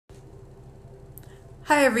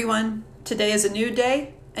Hi everyone, today is a new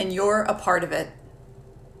day and you're a part of it.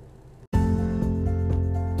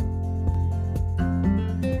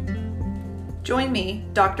 Join me,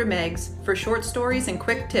 Dr. Megs, for short stories and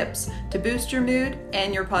quick tips to boost your mood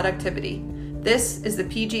and your productivity. This is the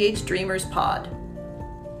PGH Dreamers Pod.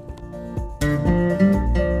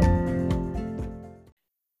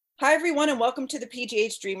 Hi everyone and welcome to the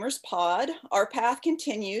PGH Dreamers Pod. Our path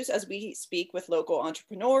continues as we speak with local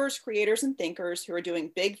entrepreneurs, creators, and thinkers who are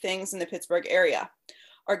doing big things in the Pittsburgh area.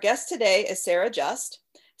 Our guest today is Sarah Just.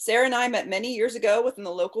 Sarah and I met many years ago within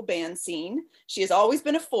the local band scene. She has always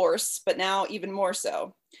been a force, but now even more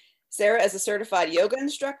so. Sarah is a certified yoga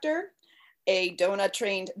instructor, a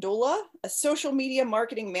DONA-trained doula, a social media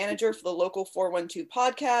marketing manager for the local 412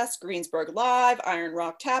 podcast, Greensburg Live, Iron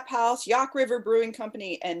Rock Tap House, Yak River Brewing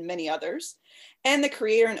Company, and many others, and the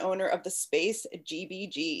creator and owner of the space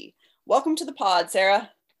GBG. Welcome to the pod, Sarah.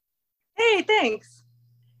 Hey, thanks.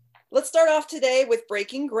 Let's start off today with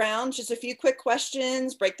breaking ground. Just a few quick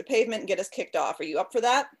questions, break the pavement, and get us kicked off. Are you up for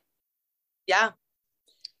that? Yeah.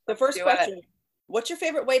 The first question, what's your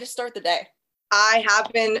favorite way to start the day? I have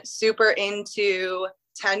been super into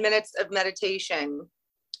 10 minutes of meditation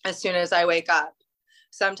as soon as I wake up.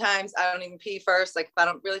 Sometimes I don't even pee first. Like if I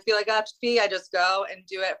don't really feel like I have to pee, I just go and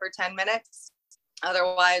do it for 10 minutes.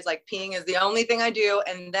 Otherwise, like peeing is the only thing I do.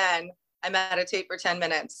 And then I meditate for 10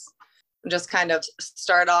 minutes. Just kind of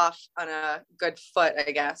start off on a good foot,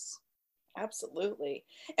 I guess. Absolutely.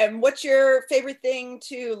 And what's your favorite thing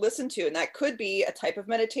to listen to? And that could be a type of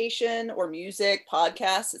meditation or music,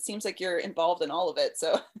 podcasts. It seems like you're involved in all of it.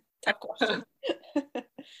 So tough question.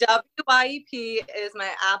 WYEP is my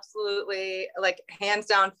absolutely like hands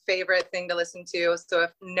down favorite thing to listen to. So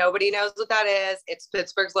if nobody knows what that is, it's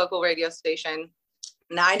Pittsburgh's local radio station,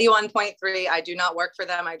 91.3. I do not work for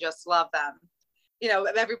them. I just love them. You know,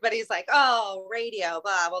 everybody's like, oh, radio,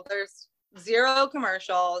 blah. Well, there's zero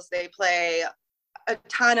commercials. They play a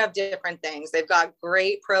ton of different things. They've got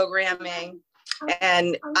great programming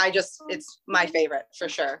and it's my favorite for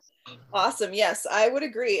sure. Awesome. Yes, I would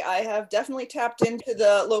agree. I have definitely tapped into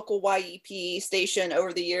the local YEP station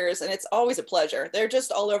over the years and it's always a pleasure. They're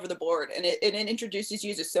just all over the board and it introduces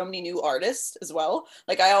you to so many new artists as well.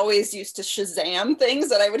 Like I always used to Shazam things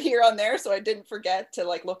that I would hear on there so I didn't forget to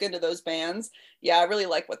like look into those bands. Yeah, I really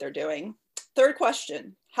like what they're doing. Third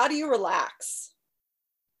question, how do you relax?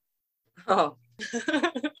 Oh,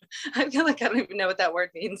 I feel like I don't even know what that word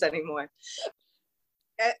means anymore.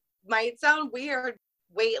 It might sound weird.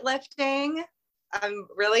 Weightlifting. I'm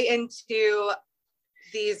really into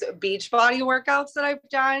these beach body workouts that I've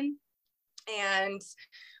done and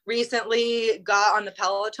recently got on the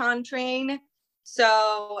Peloton train.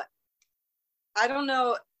 So I don't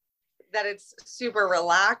know that it's super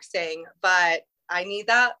relaxing, but I need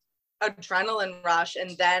that adrenaline rush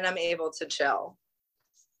and then I'm able to chill.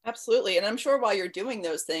 Absolutely. And I'm sure while you're doing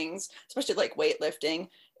those things, especially like weightlifting,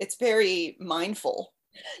 it's very mindful.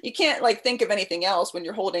 You can't like think of anything else when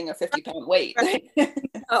you're holding a 50-pound weight. Right.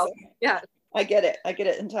 Oh, so, yeah. I get it. I get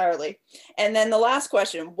it entirely. And then the last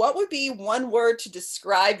question, what would be one word to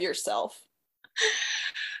describe yourself?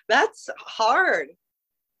 That's hard.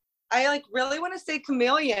 I like really want to say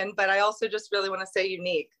chameleon, but I also just really want to say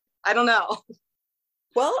unique. I don't know.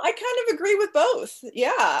 Well, I kind of agree with both.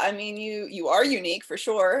 Yeah, I mean, you are unique for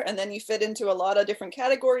sure. And then you fit into a lot of different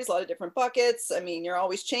categories, a lot of different buckets. I mean, you're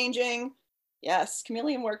always changing. Yes,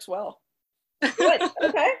 chameleon works well. Good.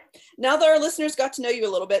 Okay. Now that our listeners got to know you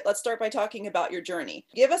a little bit, let's start by talking about your journey.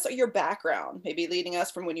 Give us your background, maybe leading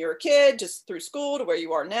us from when you were a kid, just through school to where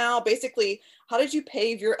you are now. Basically, how did you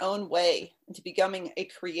pave your own way into becoming a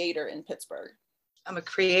creator in Pittsburgh? I'm a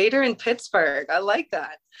creator in Pittsburgh. I like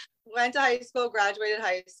that. Went to high school, graduated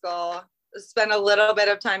high school, spent a little bit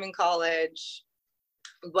of time in college.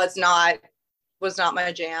 Was not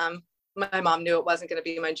my jam. My mom knew it wasn't going to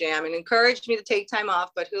be my jam and encouraged me to take time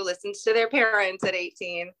off, but who listens to their parents at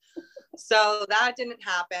 18? So that didn't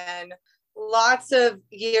happen. Lots of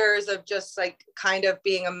years of just like kind of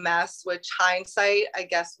being a mess, which hindsight, I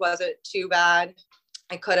guess, wasn't too bad.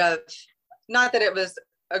 I could have, not that it was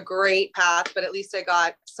a great path, but at least I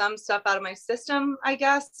got some stuff out of my system, I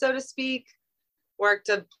guess, so to speak. Worked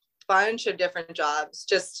a bunch of different jobs,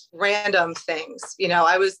 just random things. You know,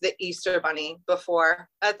 I was the Easter bunny before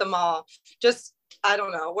at the mall. Just, I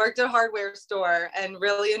don't know, worked at a hardware store and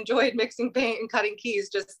really enjoyed mixing paint and cutting keys,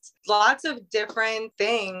 just lots of different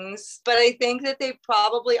things. But I think that they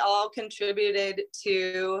probably all contributed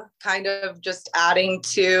to kind of just adding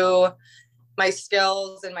to my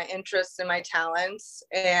skills and my interests and my talents.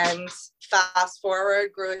 And fast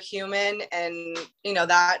forward, grew a human, and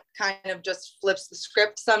that kind of just flips the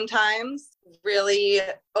script sometimes. Really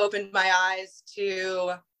opened my eyes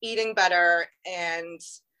to eating better, and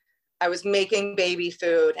I was making baby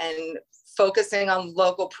food and focusing on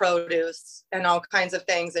local produce and all kinds of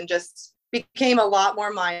things, and just became a lot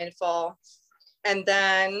more mindful. And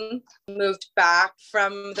then moved back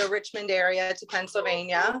from the Richmond area to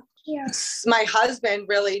Pennsylvania. Yes. My husband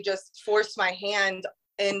really just forced my hand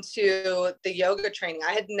into the yoga training.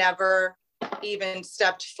 I had never even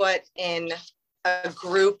stepped foot in a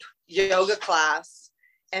group yoga class.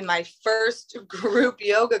 And my first group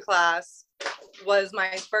yoga class was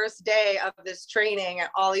my first day of this training, and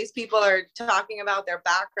all these people are talking about their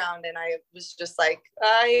background, and I was just like,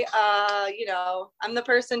 I'm the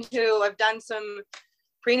person who I've done some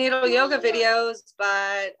prenatal yoga videos, but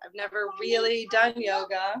I've never really done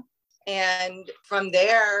yoga. And from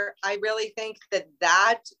there, I really think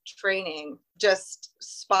that training just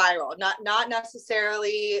spiraled, not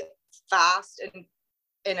necessarily fast and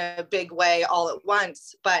in a big way all at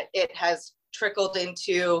once, but it has trickled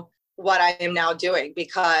into what I am now doing.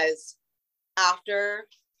 Because after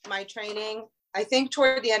my training, I think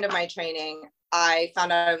toward the end of my training, I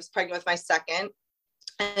found out I was pregnant with my second.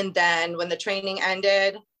 And then when the training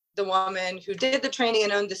ended, the woman who did the training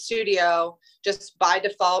and owned the studio, just by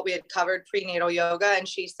default, we had covered prenatal yoga. And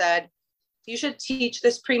she said, you should teach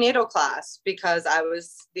this prenatal class, because I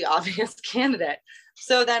was the obvious candidate.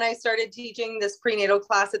 So then I started teaching this prenatal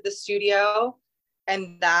class at the studio,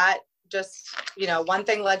 and that just, one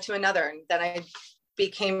thing led to another. And then I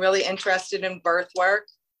became really interested in birth work.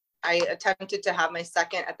 I attempted to have my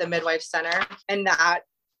second at the midwife center, and that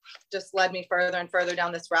just led me further and further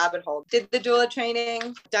down this rabbit hole. Did the doula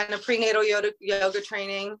training, done a prenatal yoga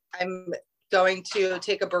training. I'm going to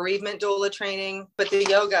take a bereavement doula training, but the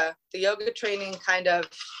yoga training kind of.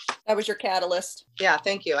 That was your catalyst. Yeah,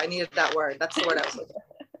 thank you. I needed that word. That's the word I was looking for.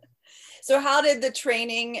 So how did the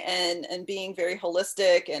training and being very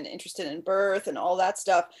holistic and interested in birth and all that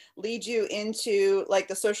stuff lead you into like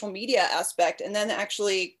the social media aspect, and then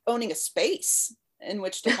actually owning a space in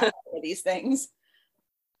which to have these things?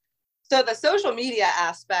 So the social media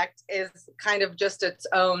aspect is kind of just its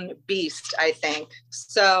own beast, I think.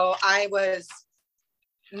 So I was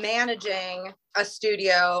managing a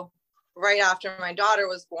studio right after my daughter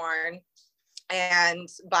was born, and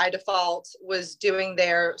by default was doing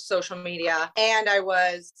their social media. And I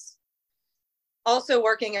was also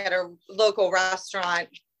working at a local restaurant.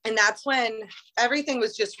 And that's when everything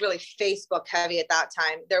was just really Facebook heavy at that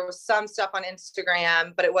time. There was some stuff on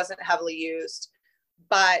Instagram, but it wasn't heavily used.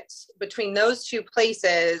 But between those two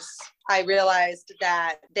places, I realized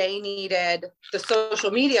that they needed the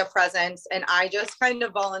social media presence, and I just kind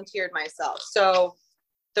of volunteered myself. So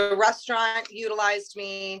the restaurant utilized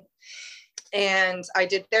me, and I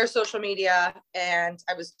did their social media, and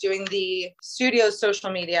I was doing the studio's social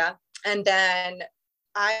media. And then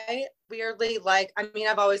I weirdly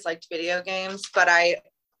I've always liked video games, but I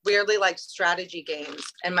weirdly like strategy games.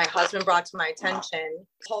 And my husband brought to my attention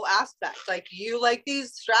the whole aspect, like, you like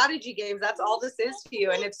these strategy games, that's all this is to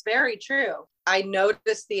you. And it's very true. I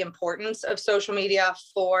noticed the importance of social media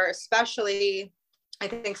for, especially, I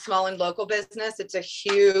think, small and local business. It's a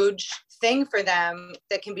huge thing for them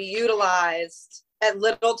that can be utilized at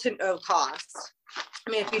little to no cost. I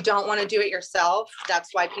mean, if you don't want to do it yourself, that's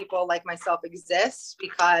why people like myself exist,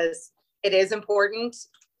 because it is important,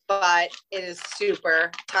 but it is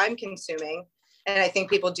super time consuming. And I think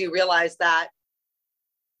people do realize that,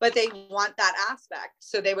 but they want that aspect.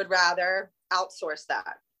 So they would rather outsource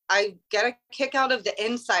that. I get a kick out of the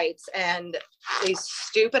insights and these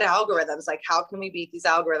stupid algorithms. Like, how can we beat these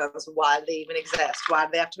algorithms? Why do they even exist? Why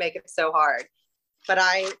do they have to make it so hard? But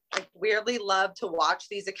I weirdly love to watch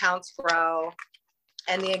these accounts grow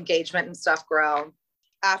and the engagement and stuff grow.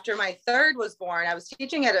 After my third was born, I was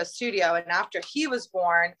teaching at a studio, and after he was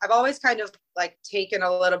born, I've always kind of like taken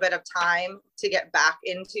a little bit of time to get back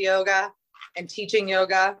into yoga and teaching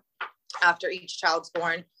yoga after each child's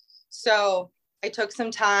born. So I took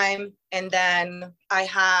some time, and then I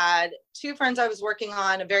had two friends I was working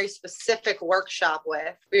on a very specific workshop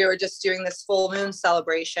with. We were just doing this full moon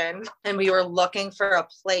celebration, and we were looking for a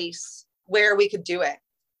place where we could do it.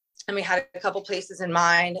 And we had a couple places in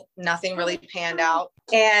mind. Nothing really panned out.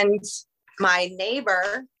 And my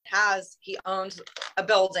neighbor he owns a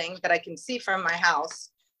building that I can see from my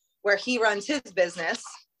house where he runs his business.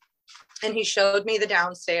 And he showed me the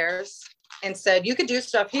downstairs and said, you could do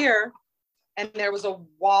stuff here. And there was a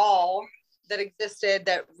wall that existed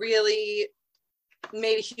that really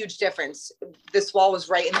made a huge difference. This wall was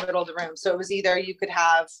right in the middle of the room. So it was either you could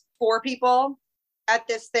have 4 people at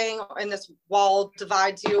this thing and this wall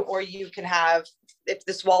divides you, or you can have, if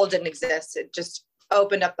this wall didn't exist, it just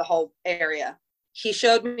opened up the whole area. He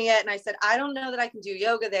showed me it and I said, I don't know that I can do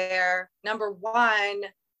yoga there. Number 1,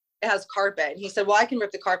 it has carpet. And he said, well, I can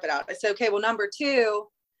rip the carpet out. I said, okay, well, number 2,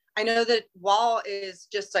 I know that wall is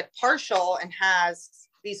just like partial and has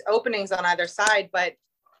these openings on either side, but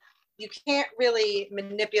you can't really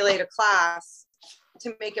manipulate a class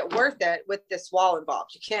to make it worth it with this wall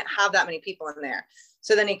involved. You can't have that many people in there.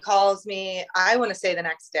 So then he calls me, I want to say the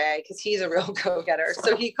next day, because he's a real go-getter.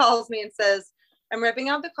 So he calls me and says, I'm ripping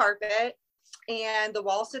out the carpet and the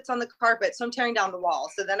wall sits on the carpet. So I'm tearing down the wall.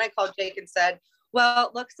 So then I called Jake and said, well,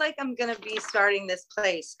 it looks like I'm going to be starting this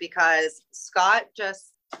place because Scott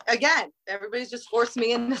just, again, everybody's just forced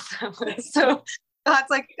me into something. So Scott's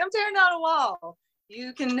like, I'm tearing down a wall.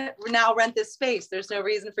 You can now rent this space. There's no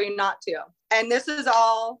reason for you not to. And this is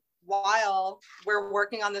all while we're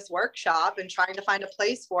working on this workshop and trying to find a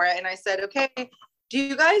place for it. And I said, okay, do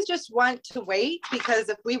you guys just want to wait? Because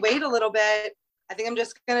if we wait a little bit, I think I'm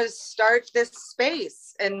just going to start this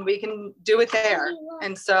space and we can do it there.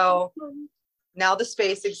 And so now the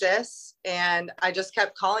space exists and I just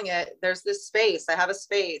kept calling it, there's this space, I have a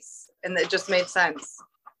space, and it just made sense.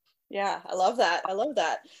 Yeah, I love that. I love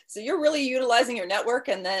that. So you're really utilizing your network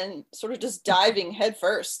and then sort of just diving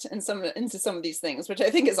headfirst into some of these things, which I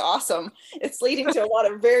think is awesome. It's leading to a lot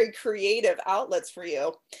of very creative outlets for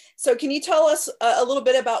you. So can you tell us a little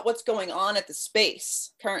bit about what's going on at the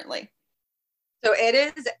space currently? So it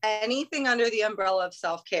is anything under the umbrella of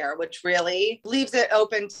self-care, which really leaves it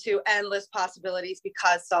open to endless possibilities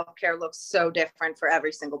because self-care looks so different for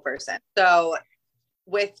every single person. So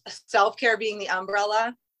with self-care being the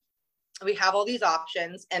umbrella, we have all these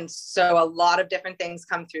options. And so a lot of different things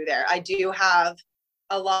come through there. I do have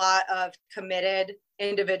a lot of committed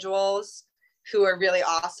individuals who are really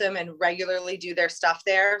awesome and regularly do their stuff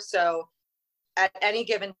there. So at any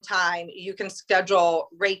given time, you can schedule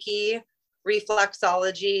Reiki,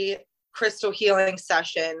 reflexology, crystal healing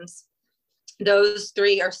sessions. Those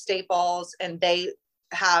 3 are staples and they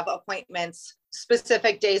have appointments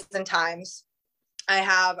specific days and times. I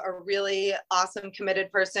have a really awesome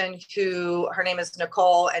committed person who, her name is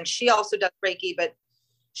Nicole, and she also does Reiki, but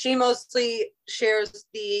she mostly shares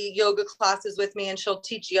the yoga classes with me and she'll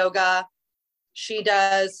teach yoga. She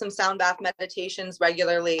does some sound bath meditations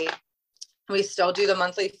regularly. We still do the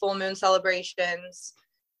monthly full moon celebrations.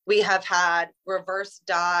 We have had reverse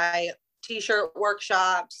dye t-shirt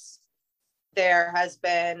workshops. There has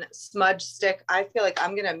been smudge stick. I feel like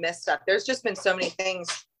I'm going to miss stuff. There's just been so many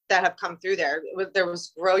things that have come through there. There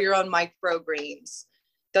was grow your own microgreens.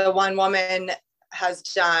 The one woman has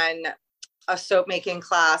done a soap making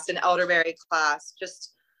class, an elderberry class,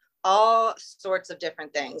 just all sorts of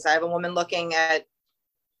different things. I have a woman looking at,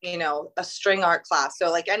 a string art class.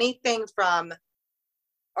 So like anything from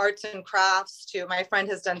arts and crafts to, my friend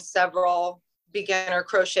has done several beginner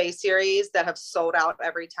crochet series that have sold out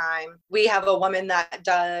every time. We have a woman that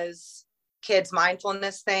does kids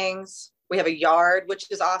mindfulness things. We have a yard, which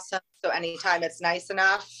is awesome. So anytime it's nice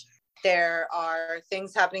enough, there are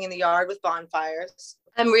things happening in the yard with bonfires.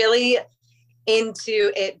 I'm really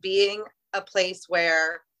into it being a place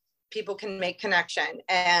where people can make connection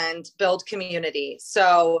and build community.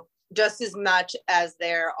 So just as much as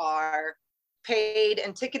there are paid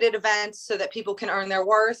and ticketed events so that people can earn their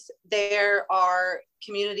worth, there are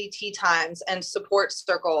community tea times and support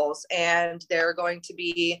circles, and there are going to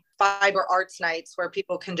be fiber arts nights where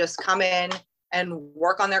people can just come in and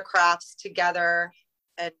work on their crafts together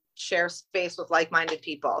and share space with like-minded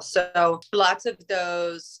people. So lots of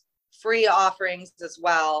those free offerings as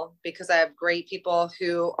well, because I have great people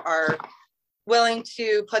who are willing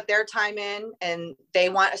to put their time in and they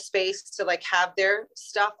want a space to like have their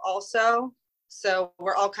stuff also. So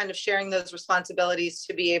we're all kind of sharing those responsibilities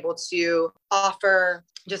to be able to offer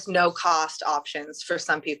just no cost options for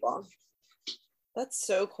some people. That's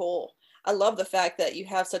so cool. I love the fact that you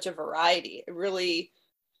have such a variety. It really,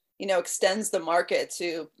 extends the market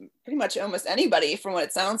to pretty much almost anybody from what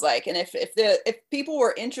it sounds like. And if people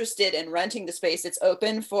were interested in renting the space, it's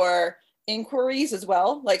open for inquiries as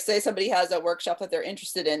well. Like say somebody has a workshop that they're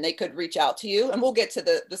interested in, they could reach out to you, and we'll get to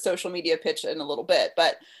the social media pitch in a little bit.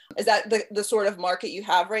 But is that the sort of market you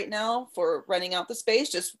have right now for renting out the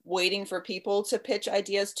space, just waiting for people to pitch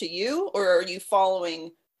ideas to you, or are you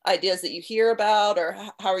following ideas that you hear about, or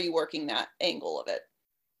how are you working that angle of it?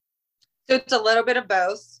 So it's a little bit of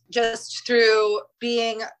both, just through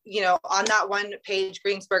being, on that one page,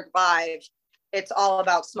 Greensburg Live, it's all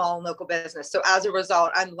about small and local business. So as a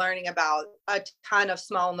result, I'm learning about a ton of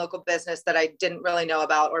small and local business that I didn't really know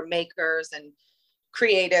about, or makers and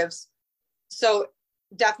creatives. So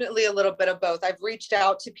definitely a little bit of both. I've reached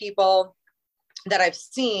out to people that I've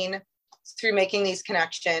seen through making these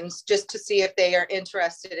connections just to see if they are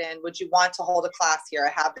interested in, would you want to hold a class here?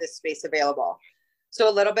 I have this space available. So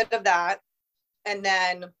a little bit of that. And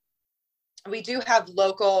then we do have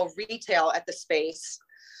local retail at the space.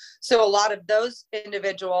 So a lot of those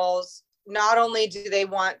individuals, not only do they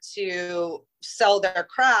want to sell their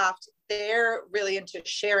craft, they're really into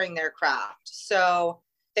sharing their craft. So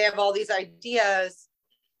they have all these ideas,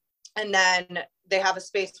 and then they have a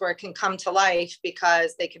space where it can come to life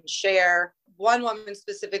because they can share. One woman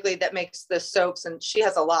specifically that makes the soaps, and she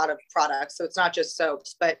has a lot of products, so it's not just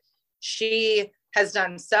soaps, but she has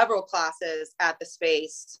done several classes at the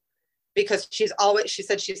space because she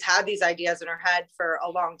said she's had these ideas in her head for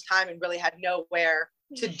a long time and really had nowhere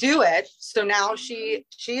to do it. So now she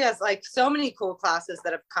has like so many cool classes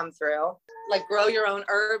that have come through, like grow your own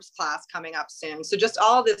herbs class coming up soon. So just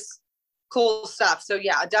all this cool stuff. So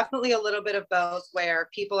yeah, definitely a little bit of both, where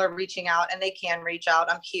people are reaching out, and they can reach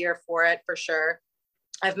out. I'm here for it for sure.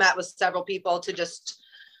 I've met with several people to just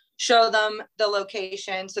show them the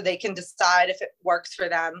location so they can decide if it works for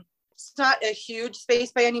them. It's not a huge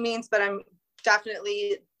space by any means, but I'm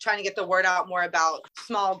definitely trying to get the word out more about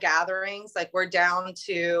small gatherings. Like we're down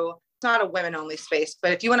to, it's not a women only space,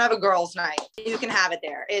 but if you want to have a girls' night, you can have it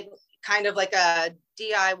there. It's kind of like a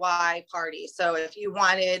DIY party. So if you're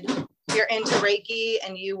into Reiki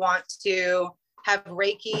and you want to have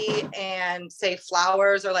Reiki and say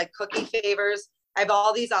flowers or like cookie favors, I have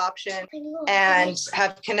all these options and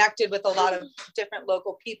have connected with a lot of different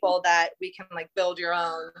local people that we can like build your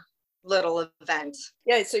own little event.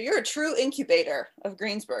 Yeah, so you're a true incubator of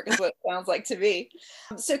Greensburg is what it sounds like to me.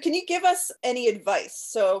 So can you give us any advice?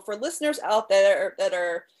 So for listeners out there that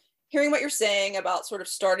are hearing what you're saying about sort of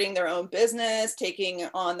starting their own business, taking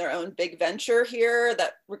on their own big venture here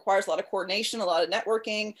that requires a lot of coordination, a lot of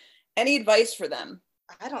networking, any advice for them?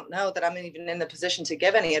 I don't know that I'm even in the position to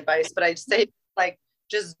give any advice, but I'd say like,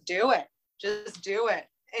 just do it. Just do it.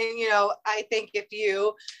 And, I think if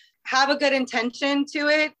you have a good intention to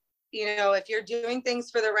it, if you're doing things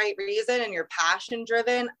for the right reason and you're passion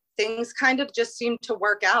driven, things kind of just seem to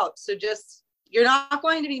work out. So you're not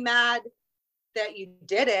going to be mad that you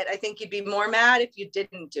did it. I think you'd be more mad if you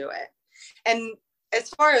didn't do it. And as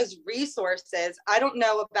far as resources, I don't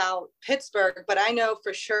know about Pittsburgh, but I know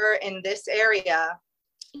for sure in this area,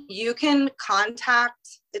 you can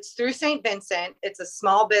contact, it's through St. Vincent. It's a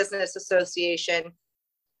small business association.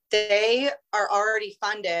 They are already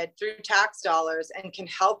funded through tax dollars and can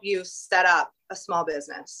help you set up a small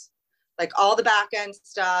business. Like all the back end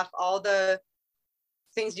stuff, all the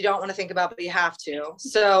things you don't want to think about, but you have to.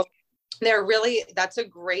 So that's a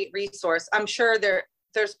great resource. I'm sure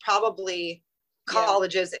there's probably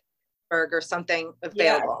colleges or something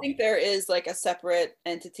available. Yeah, I think there is like a separate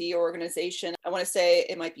entity or organization. I want to say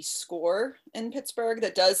it might be SCORE in Pittsburgh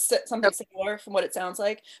that does something similar from what it sounds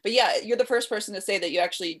like. But yeah, you're the first person to say that you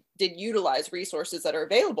actually did utilize resources that are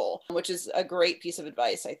available, which is a great piece of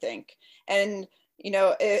advice, I think. And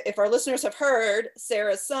if our listeners have heard,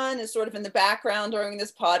 Sarah's son is sort of in the background during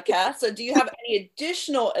this podcast. So do you have any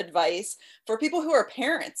additional advice for people who are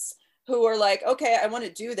parents who are like, okay, I want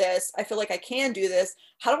to do this. I feel like I can do this.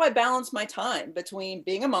 How do I balance my time between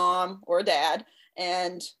being a mom or a dad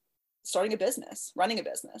and starting a business, running a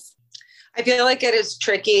business? I feel like it is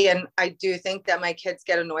tricky. And I do think that my kids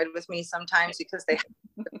get annoyed with me sometimes because they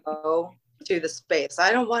have to go to the space.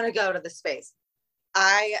 I don't want to go to the space.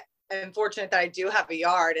 I am fortunate that I do have a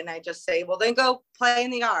yard, and I just say, well, then go play in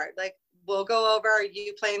the yard. Like we'll go over,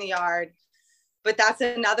 you play in the yard. But that's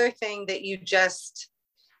another thing that you just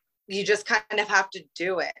kind of have to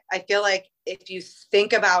do it. I feel like if you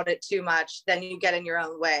think about it too much, then you get in your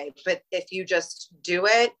own way. But if you just do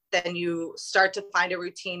it, then you start to find a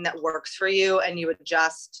routine that works for you and you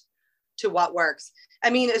adjust to what works. I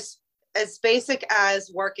mean, as basic as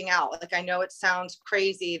working out. Like I know it sounds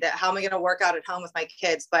crazy that how am I going to work out at home with my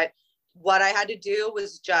kids? But what I had to do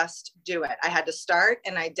was just do it. I had to start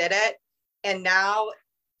and I did it. And now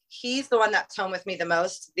he's the one that's home with me the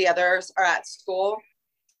most. The others are at school.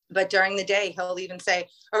 But during the day, he'll even say,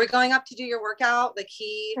 are we going up to do your workout? Like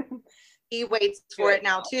he waits for it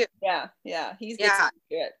now too. Yeah. He's good.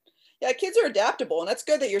 Yeah, kids are adaptable, and that's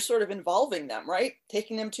good that you're sort of involving them, right?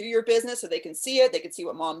 Taking them to your business so they can see it. They can see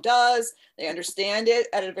what mom does. They understand it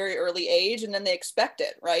at a very early age, and then they expect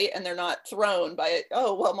it, right? And they're not thrown by it.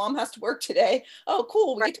 Oh, well, mom has to work today. Oh,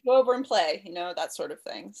 cool. We get to go over and play, that sort of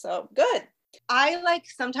thing. So good. I like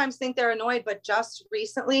sometimes think they're annoyed, but just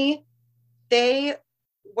recently they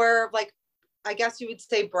were like, I guess you would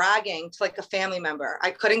say bragging to like a family member.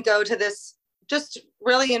 I couldn't go to this just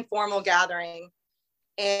really informal gathering.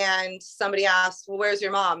 And somebody asked, well, where's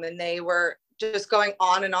your mom? And they were just going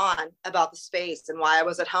on and on about the space and why I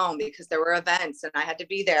was at home because there were events and I had to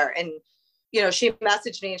be there. And, you know, she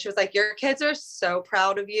messaged me and she was like, your kids are so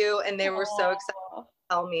proud of you. And they were so excited to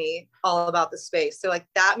tell me all about the space. So like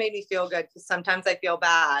that made me feel good because sometimes I feel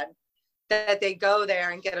bad that they go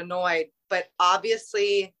there and get annoyed. But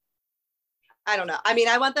obviously, I don't know. I mean,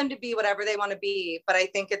 I want them to be whatever they want to be, but I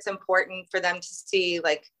think it's important for them to see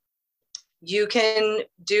like, you can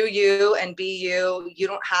do you and be you. You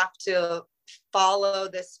don't have to follow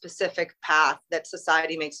this specific path that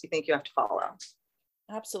society makes you think you have to follow.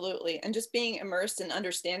 Absolutely. And just being immersed in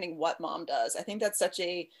understanding what mom does. I think that's such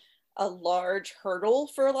a large hurdle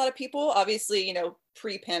for a lot of people. Obviously, you know,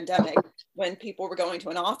 pre-pandemic, when people were going to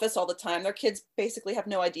an office all the time, their kids basically have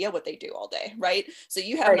no idea what they do all day, right? So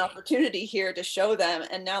you have an opportunity here to show them.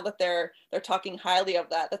 And now that they're talking highly of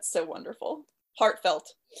that, that's so wonderful.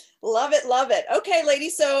 Heartfelt. Love it. Love it. Okay,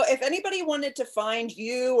 ladies. So if anybody wanted to find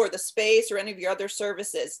you or the space or any of your other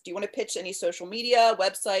services, do you want to pitch any social media,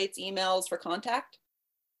 websites, emails for contact?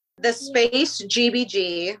 The space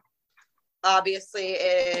GBG obviously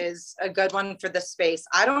is a good one for the space.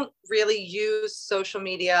 I don't really use social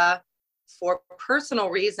media for personal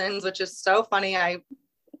reasons, which is so funny. I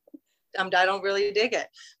don't really dig it,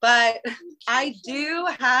 but I do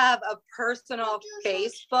have a personal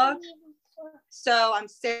Facebook. So I'm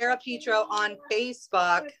Sarah Petro on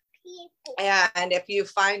Facebook. And if you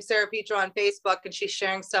find Sarah Petro on Facebook and she's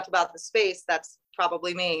sharing stuff about the space, that's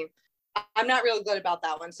probably me. I'm not really good about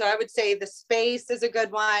that one. So I would say the space is a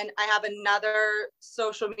good one. I have another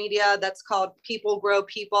social media that's called People Grow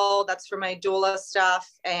People. That's for my doula stuff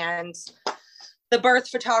and the birth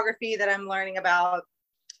photography that I'm learning about.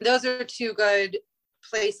 Those are two good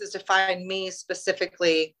places to find me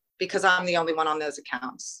specifically because I'm the only one on those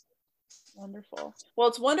accounts. Wonderful. Well,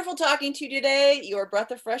 it's wonderful talking to you today. You're a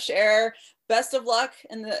breath of fresh air. Best of luck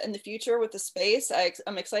in the future with the space.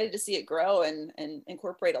 I'm excited to see it grow and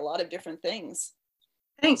incorporate a lot of different things.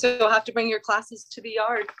 Thanks. So you'll have to bring your classes to the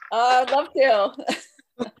yard. I'd love to.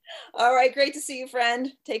 All right. Great to see you,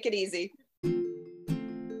 friend. Take it easy.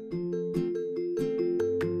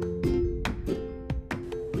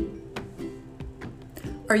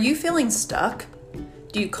 Are you feeling stuck?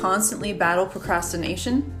 Do you constantly battle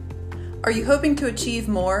procrastination? Are you hoping to achieve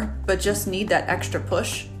more, but just need that extra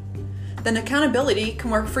push? Then accountability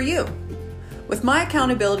can work for you. With my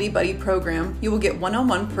Accountability Buddy program, you will get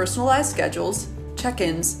one-on-one personalized schedules,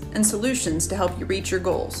 check-ins, and solutions to help you reach your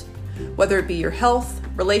goals. Whether it be your health,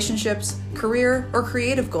 relationships, career, or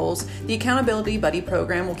creative goals, the Accountability Buddy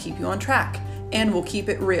program will keep you on track and will keep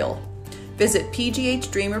it real. Visit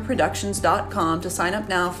pghdreamerproductions.com to sign up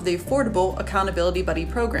now for the affordable Accountability Buddy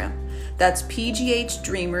program. That's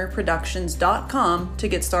pghdreamerproductions.com to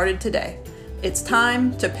get started today. It's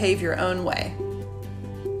time to pave your own way.